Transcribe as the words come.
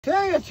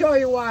Today I'll tell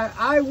you why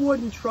I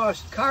wouldn't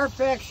trust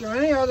CarFax or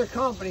any other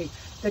company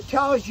that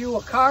tells you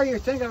a car you're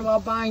thinking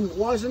about buying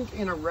wasn't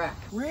in a wreck.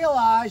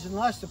 Realize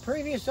unless the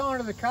previous owner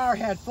of the car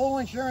had full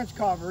insurance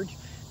coverage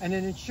and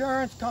an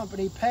insurance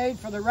company paid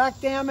for the wreck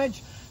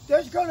damage,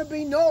 there's going to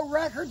be no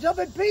records of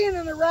it being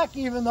in a wreck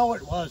even though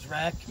it was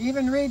wrecked.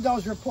 Even read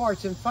those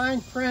reports. In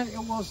fine print it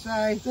will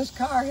say, this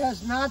car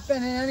has not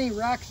been in any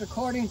wrecks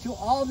according to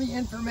all the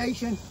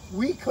information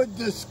we could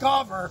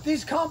discover.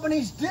 These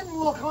companies didn't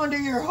look under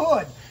your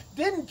hood,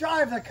 didn't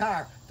drive the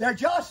car. They're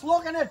just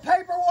looking at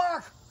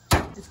paperwork.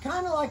 It's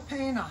kind of like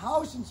paying a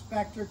house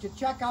inspector to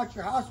check out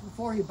your house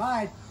before you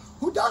buy it,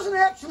 who doesn't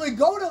actually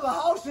go to the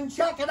house and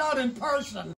check it out in person.